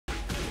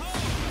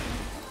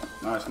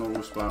Nice, no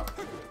wall splat.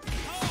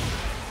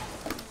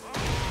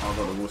 I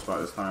got the wall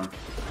splat this time.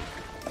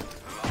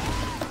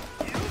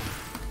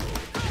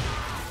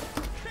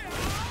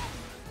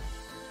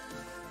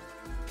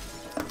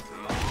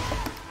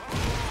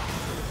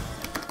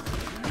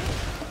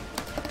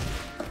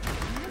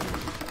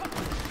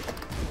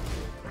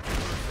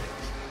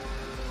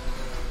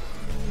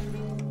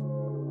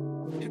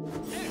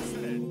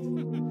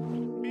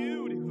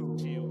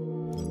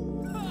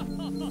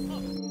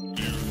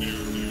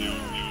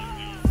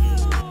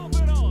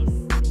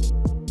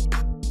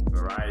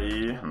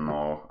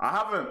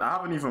 I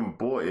haven't even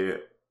bought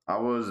it. I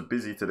was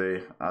busy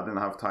today. I didn't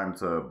have time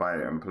to buy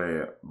it and play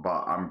it,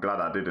 but I'm glad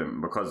I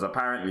didn't because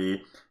apparently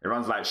it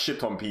runs like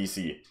shit on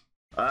PC.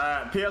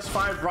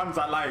 PS5 runs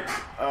at like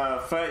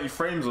 30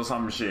 frames or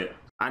some shit,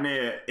 and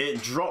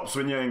it drops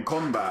when you're in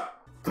combat.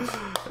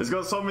 It's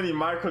got so many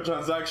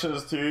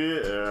microtransactions to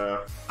it.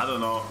 I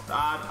don't know.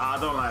 I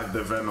don't like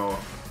Deveno.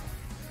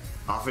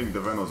 I think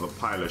Deveno's a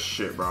pile of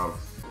shit, bro.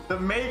 The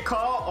maker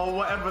or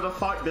whatever the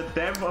fuck, the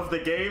dev of the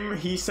game,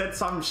 he said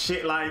some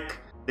shit like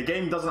the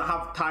game doesn't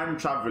have time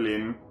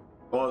traveling,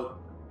 or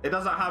it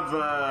doesn't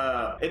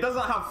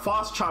have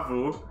fast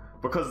travel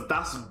because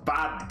that's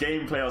bad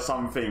gameplay or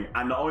something,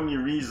 and the only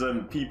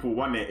reason people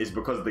want it is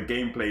because the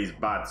gameplay is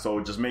bad,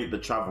 so just make the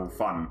travel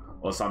fun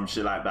or some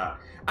shit like that.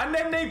 And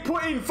then they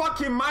put in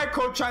fucking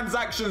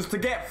microtransactions to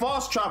get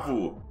fast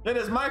travel. Yeah,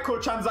 there's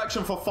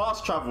microtransaction for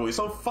fast travel. It's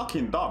so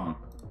fucking dumb.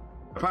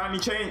 Apparently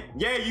change,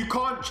 yeah, you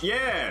can't,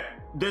 yeah.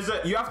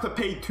 You have to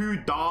pay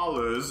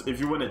 $2 if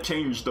you want to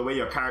change the way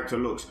your character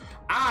looks.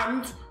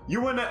 And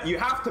you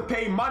have to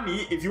pay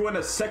money if you want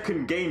a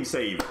second game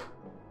save.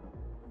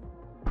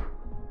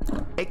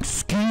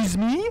 Excuse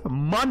me?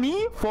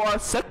 Money for a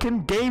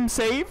second game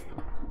save?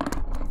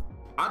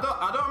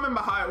 I don't remember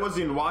how it was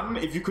in 1,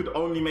 if you could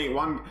only make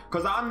one,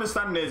 because I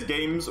understand there's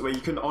games where you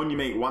can only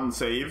make one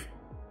save,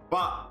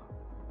 but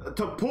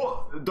to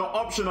put the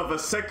option of a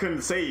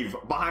second save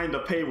behind a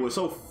paywall is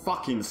so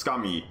fucking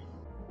scummy.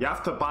 You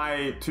have to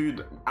buy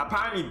 2.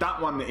 Apparently that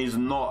one is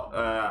not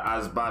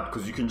as bad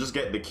because you can just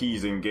get the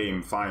keys in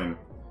game, fine.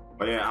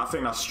 But yeah, I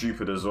think that's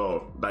stupid as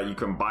well, that you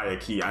can buy a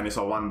key and it's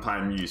a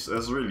one-time use.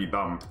 That's really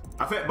dumb.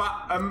 I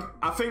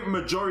think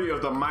majority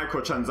of the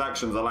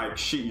microtransactions are like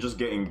shit you just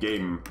get in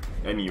game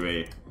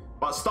anyway.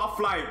 But stuff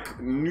like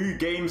new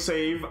game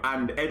save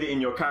and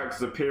editing your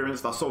character's appearance,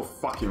 that's so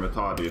fucking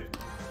retarded.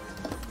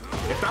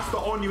 If that's the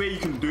only way you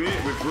can do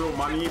it with real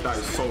money, that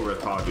is so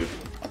retarded.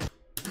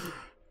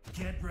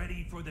 Get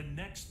ready for the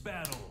next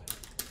battle.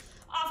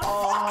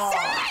 Oh, for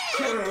fuck's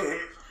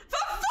sake!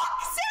 For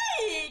fuck's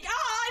sake! I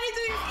need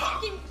to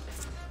fucking...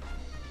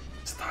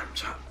 It's time,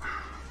 chat.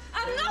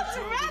 I'm not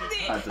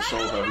ready! I had to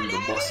show her who the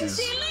boss is.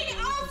 Chilling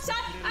outside.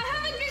 I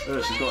haven't been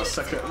playing. She's got a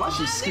second. Why is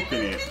she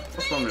skipping it?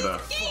 What's wrong with her?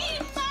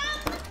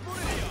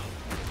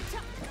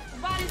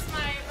 What is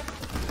my...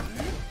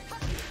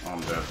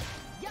 I'm dead.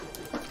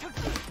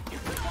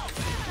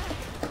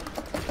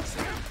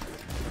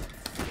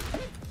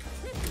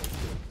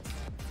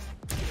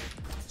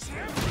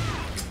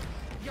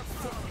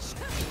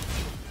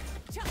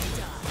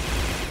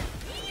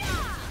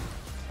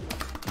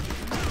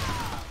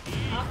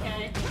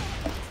 Okay.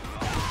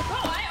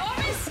 Oh, I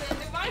always do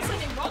my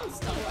setting once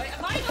though.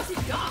 Why does he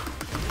duck?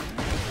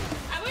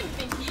 I wouldn't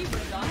think he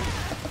would duck.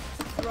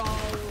 Bro.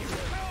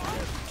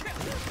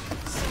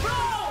 Bro!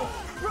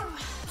 Round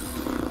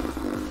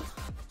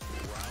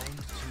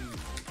 2.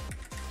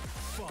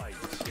 Fight.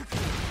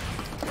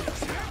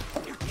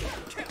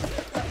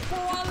 The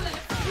whole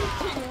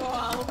fucking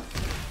wall.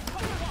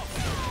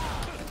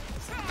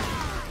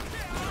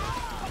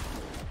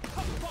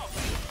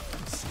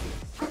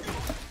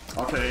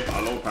 Okay,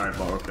 a low parry,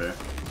 but okay.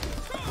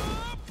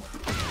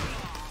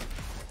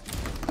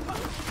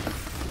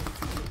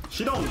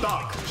 She don't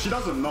duck. She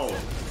doesn't know.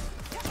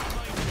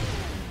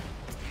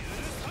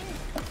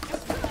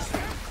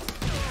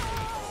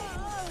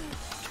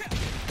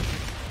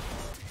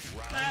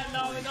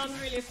 No, we don't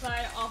really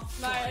fly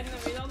offline.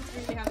 We don't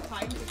really have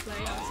time to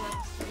play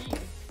outside stream.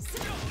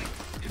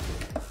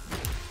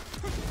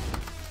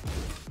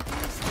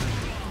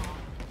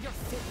 You're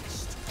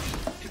finished.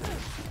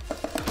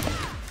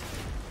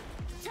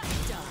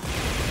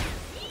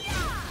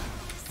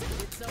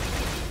 It's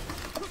over.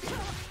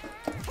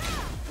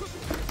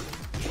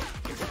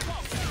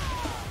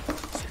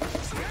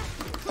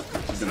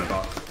 She's gonna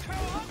duck.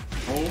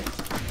 Oh.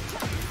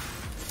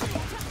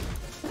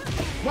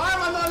 Why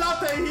am I not allowed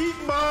to heat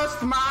burst,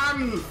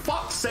 man?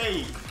 Fuck's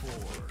sake.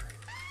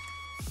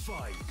 4.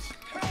 Fight.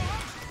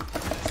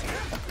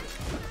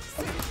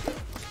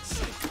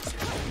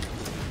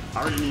 I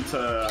really need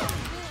to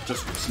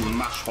just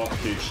smash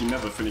hotkick. She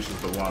never finishes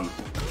the one.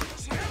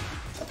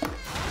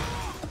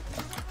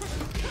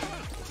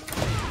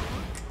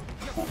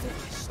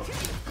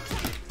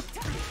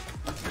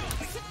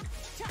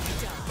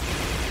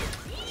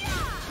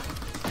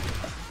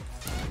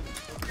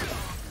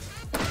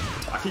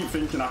 I keep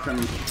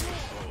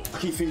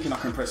thinking I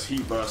can press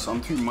heat burst.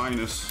 I'm too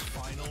minus.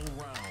 Final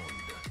round.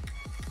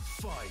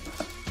 Fight.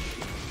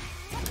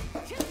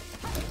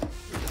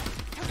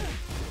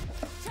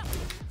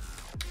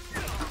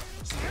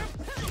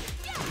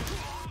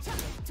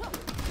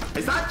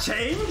 Is that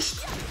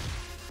changed?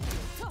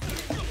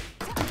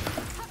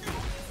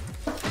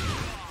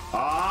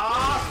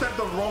 Ah, stepped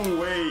the wrong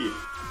way.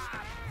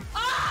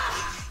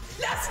 Ah!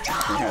 Let's go!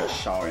 Yeah,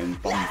 shouting,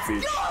 bum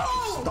bitch.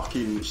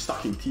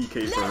 Stuck in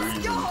TK for a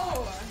reason.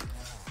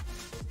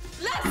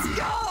 Let's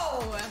go!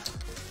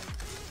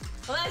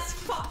 Let's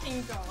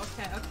fucking go.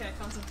 Okay,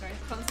 concentrate.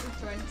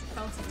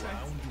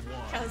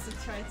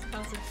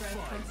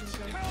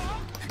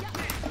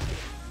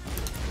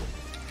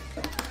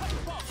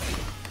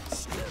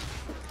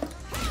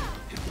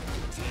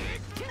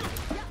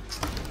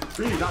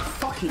 Really, that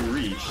fucking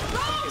reach. No,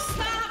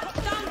 stop!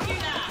 Don't do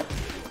that!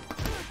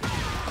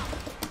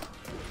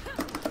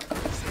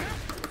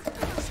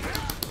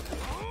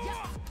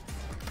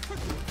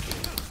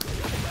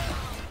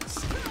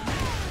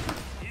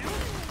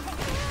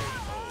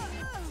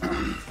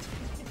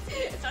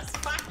 That's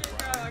fucking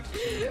wrong.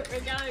 We're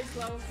getting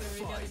closer.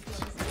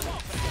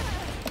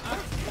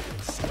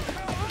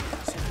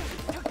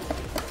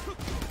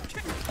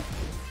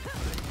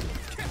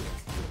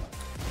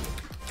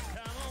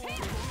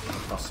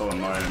 That's so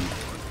annoying.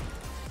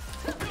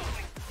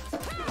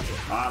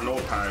 I low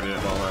parried it,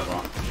 but whatever.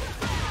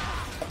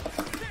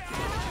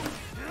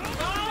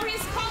 Oh,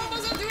 his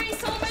combos are doing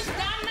so much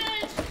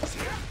damage!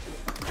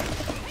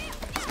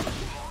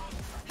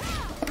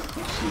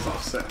 She's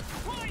upset.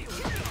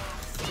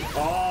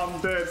 Oh,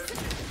 I'm dead.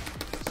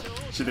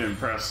 She didn't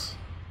press.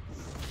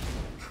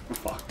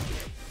 Fuck.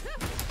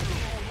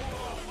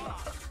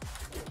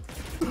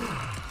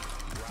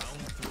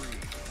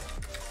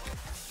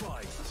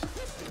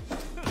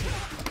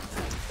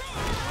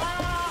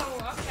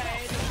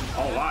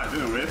 Oh wow, I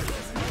didn't miss.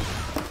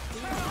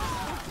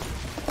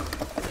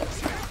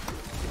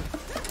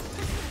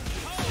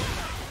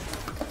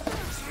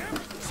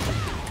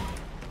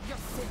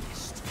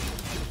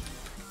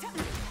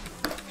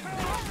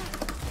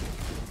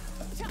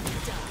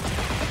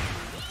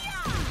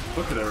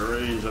 Look at the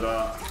range of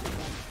that.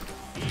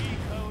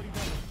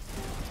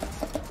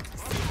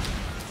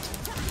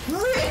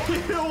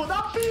 Real!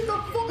 That beat the 4-3!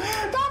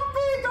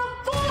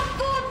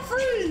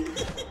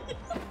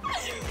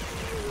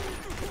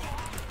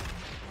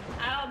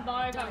 I don't know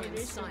if I can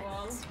reach the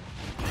wall.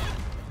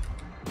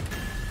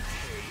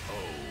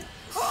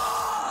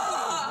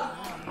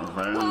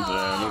 Revenge,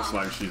 yeah, looks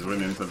like she's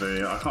winning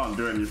today. I can't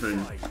do anything.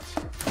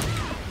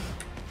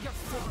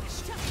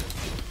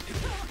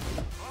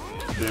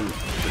 Didn't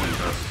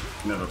press.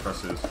 Never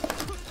presses.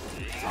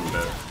 I'm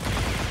dead.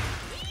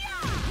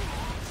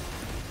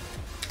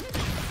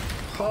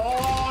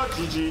 Oh,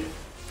 GG.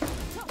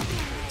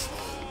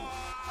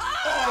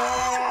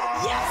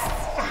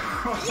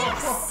 Yes!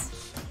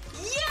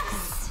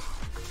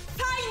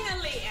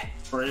 Finally!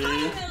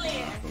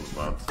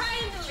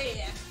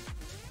 Finally!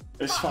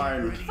 It's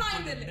fine.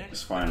 Finally!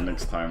 It's fine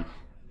next time.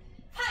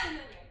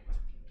 Finally!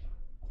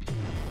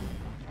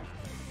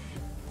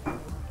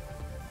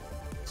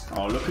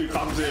 Oh, look who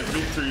comes in.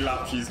 Victory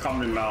lap. She's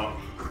coming now.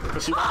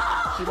 Cause she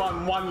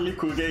won one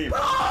little game.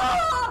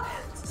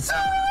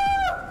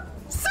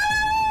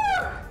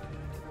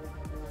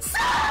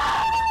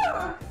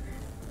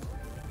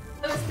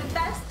 Who's the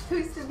best?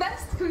 Who's the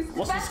best? Who's the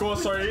What's best? the score?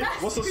 Sorry.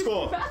 What's the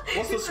score?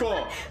 What's the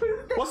score?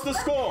 What's the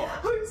score?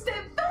 Who's the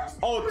best?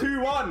 Oh,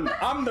 2-1.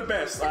 I'm the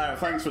best. Alright,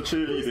 thanks for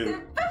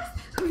cheerleading.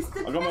 Who's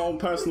the I got my own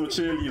personal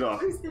cheerleader.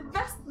 Who's the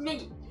best?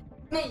 Me.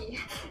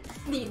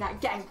 Nina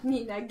gang.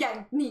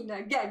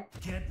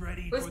 Get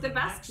ready Who's for the the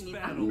best, next Nina?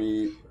 battle.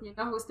 Me. You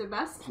know who's the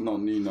best? Not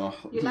Nina.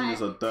 You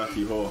Nina's a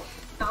dirty whore.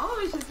 No,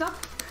 she's not.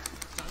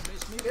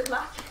 Good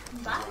luck.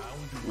 Bye.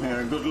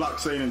 Yeah, good luck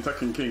saying in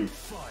Tekken King.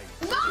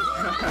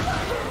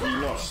 We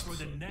lost.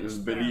 It was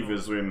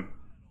Believers win.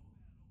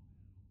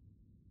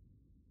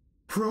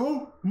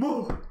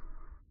 Promo!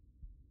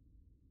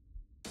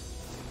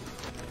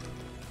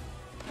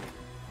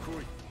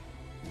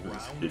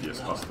 This hideous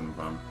custom,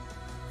 fam.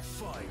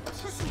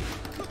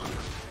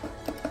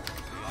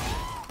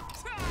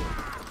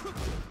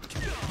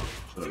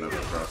 Should've never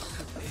pressed.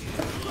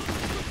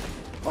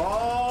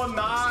 Oh,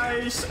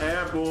 nice!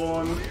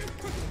 Airborne!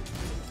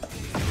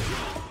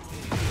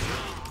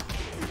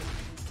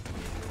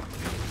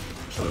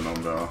 Should've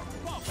known better.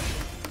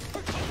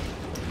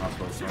 That's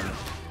what's wrong.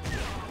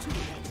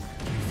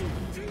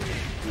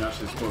 He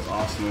actually scores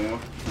Arsenal.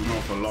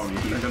 Not for long.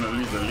 They're gonna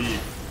lose the league.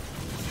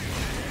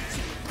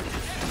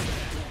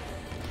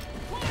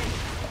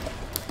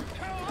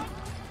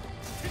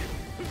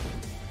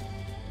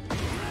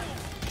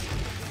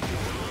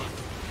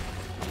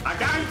 I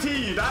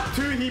guarantee you that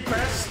 2 he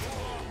pressed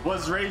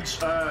was Rage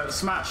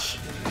Smash.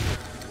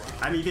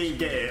 And he didn't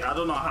get it. I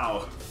don't know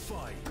how.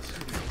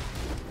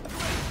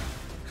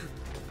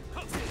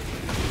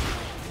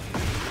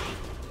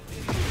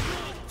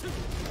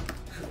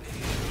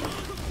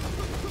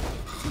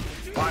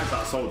 Why is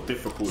that so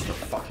difficult to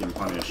fucking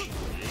punish?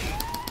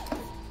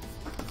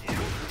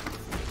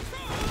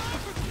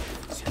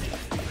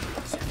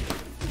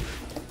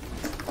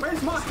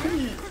 Where's my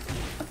heat?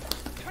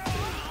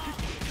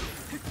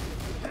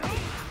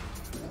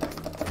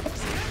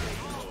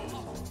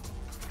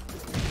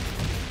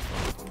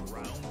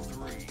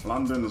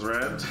 London's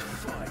red.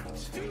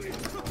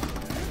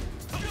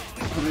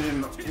 I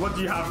mean, what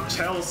do you have?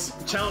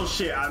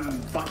 Chelsea and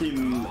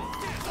fucking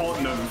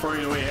Tottenham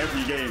throwing away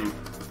every game.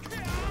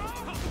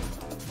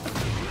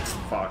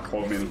 Fuck,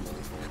 home in.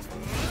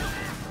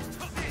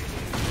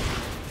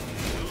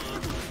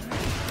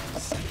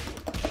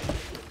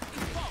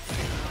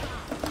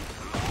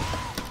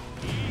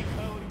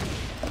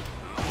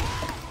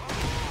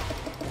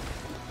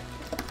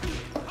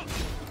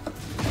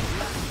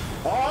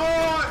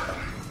 Oh!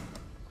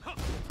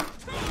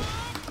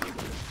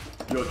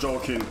 You're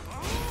joking.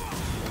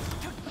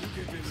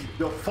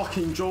 You're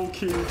fucking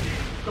joking.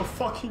 You're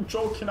fucking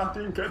joking. I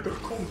didn't get the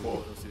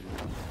combo.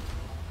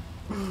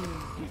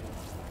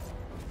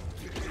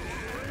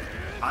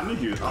 I knew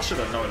he was, I should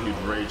have known he'd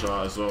rage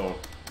out as well.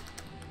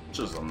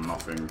 Just a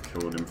nothing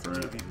killed him for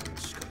it.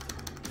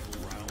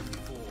 Round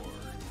 4.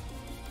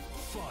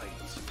 Fight.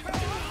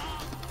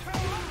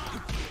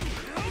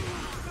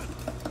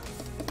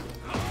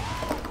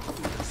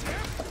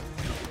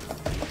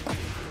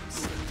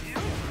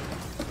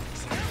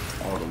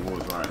 Oh, the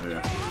wall's right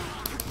here.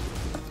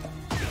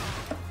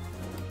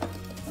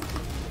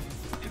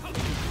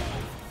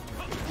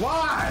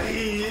 Why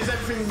is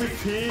everything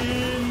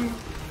whipping?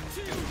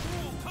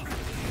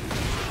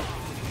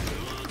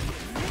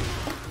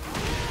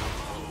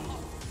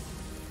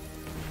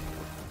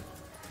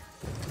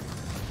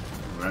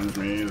 Revenge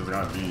me, it's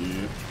gotta be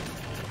you.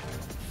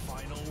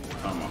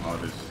 I'm a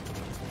hardest.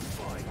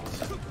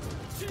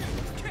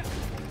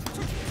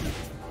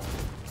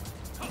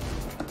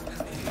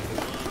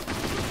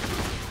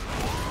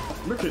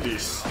 Look at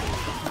this.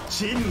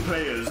 Jin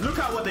players, look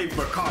at what they've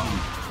become.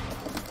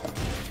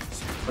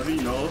 Does he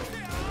know?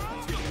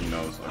 He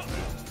knows,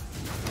 okay.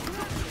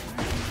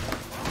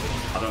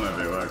 I don't know if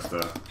it works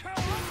though.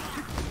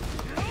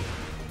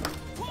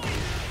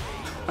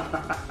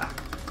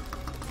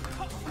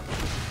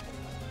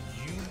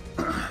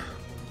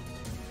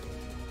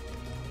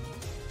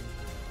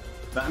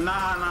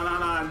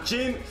 Nah.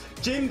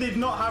 Jin did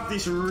not have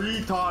this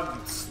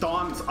retard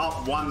stance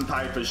up one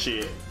type of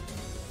shit.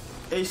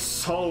 It's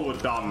so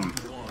dumb.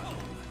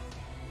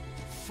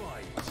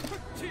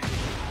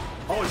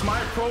 Oh, it's my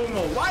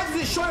promo. Why is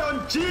it showing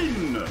on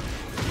Jin?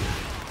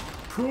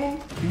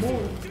 Promo.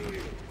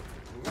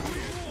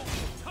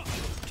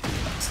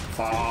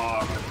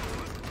 Fuck.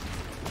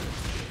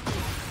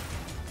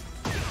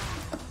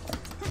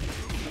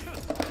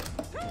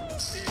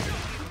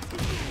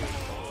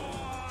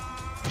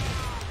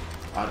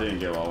 I didn't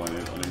get what I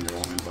wanted.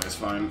 But it's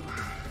fine.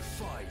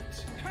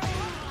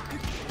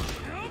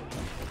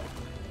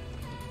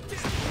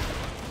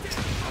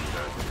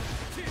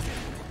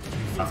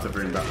 I have to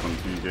bring back on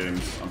 2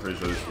 games. I'm pretty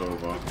sure it's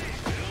over.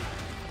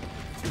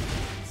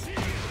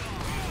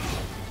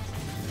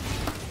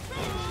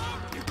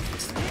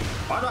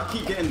 Why do I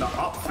keep getting the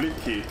up flip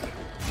kick?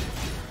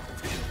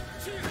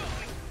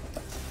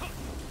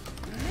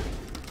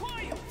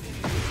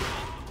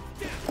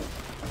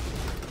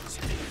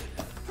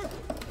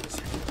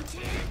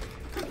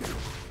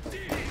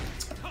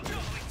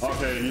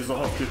 Okay, he's the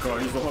hop kicker,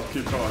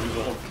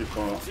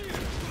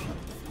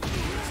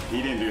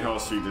 He didn't do Hell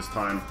Street this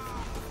time.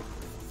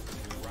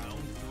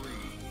 Round 3.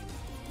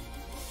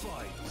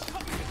 Fight.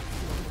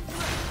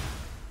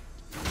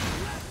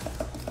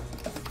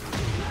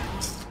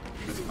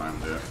 This time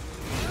there.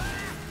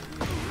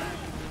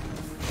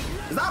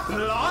 Is that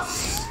plus?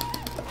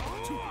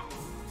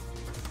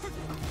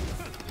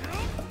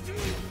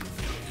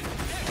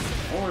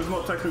 Oh, it's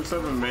not Tekken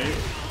 7, mate.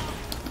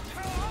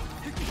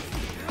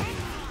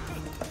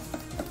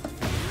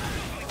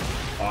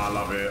 Oh, I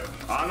love it.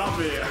 I love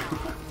it.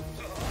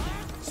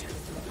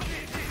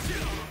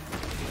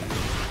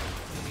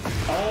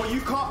 Oh,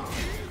 you can't.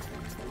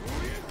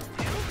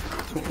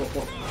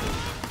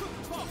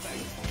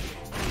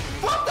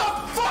 What the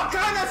fuck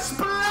kind of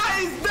splat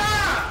is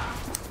that?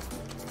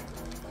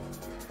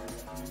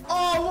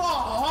 Oh, what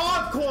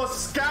a hardcore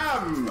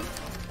scam.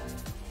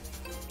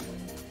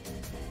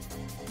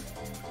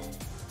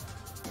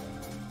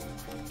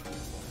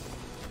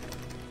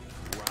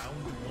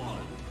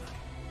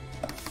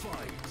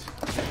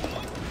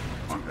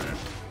 Okay.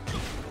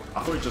 I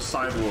thought he just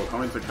sidewalk. I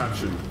went to catch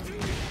him.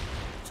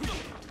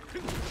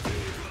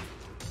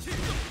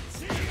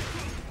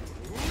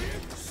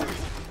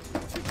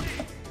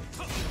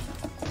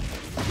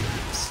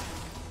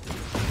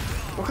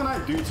 What can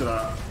I do to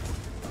that?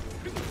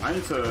 I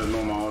need to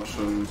know my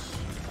options.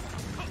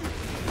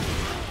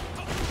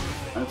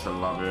 I need to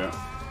love it.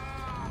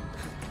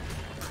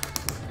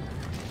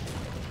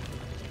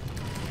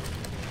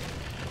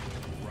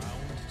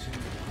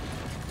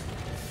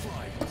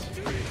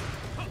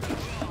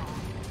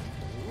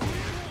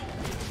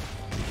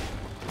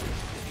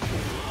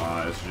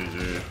 Ah, it's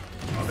GG.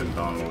 I didn't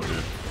download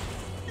it.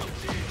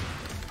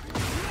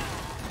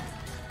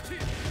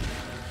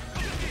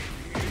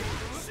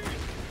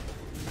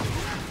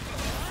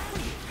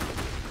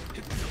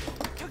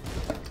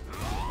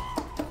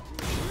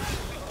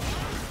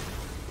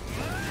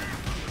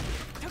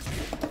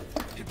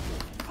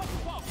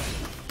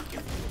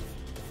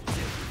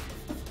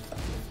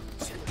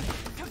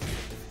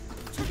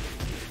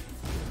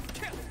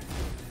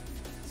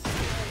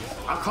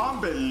 I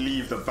can't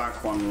believe the back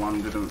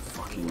 1-1 didn't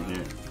fucking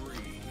hit.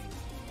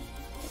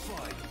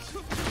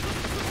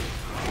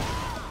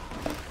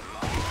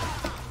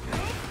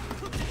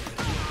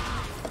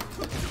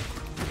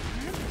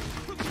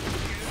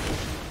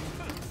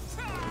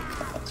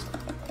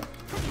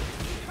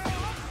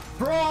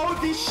 Bro,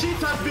 this shit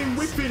has been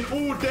whipping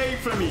all day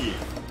for me.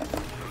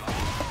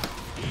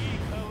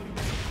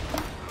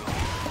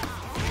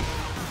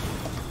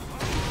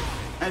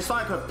 And it's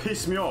like it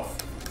pissed me off.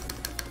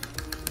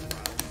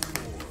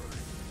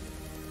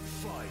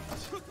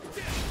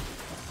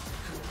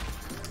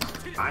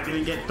 I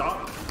didn't get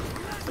ducked.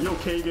 Are you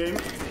okay, game?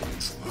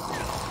 It's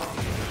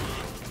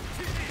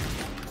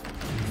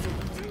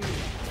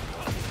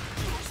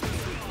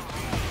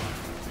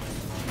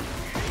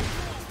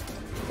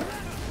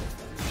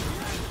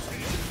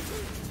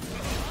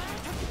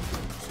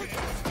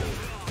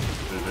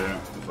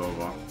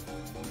over.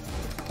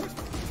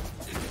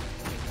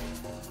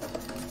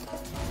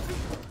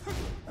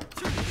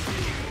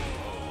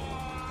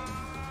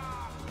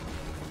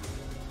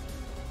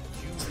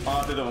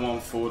 I didn't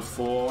want forward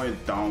 4,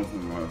 it down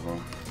from whatever.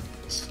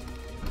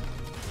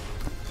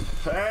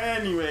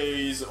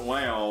 Anyways,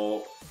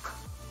 well,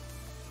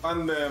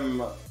 and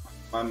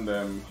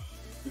them,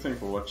 thank you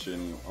for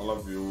watching. I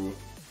love you.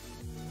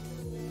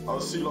 I'll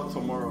see you lot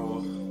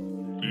tomorrow.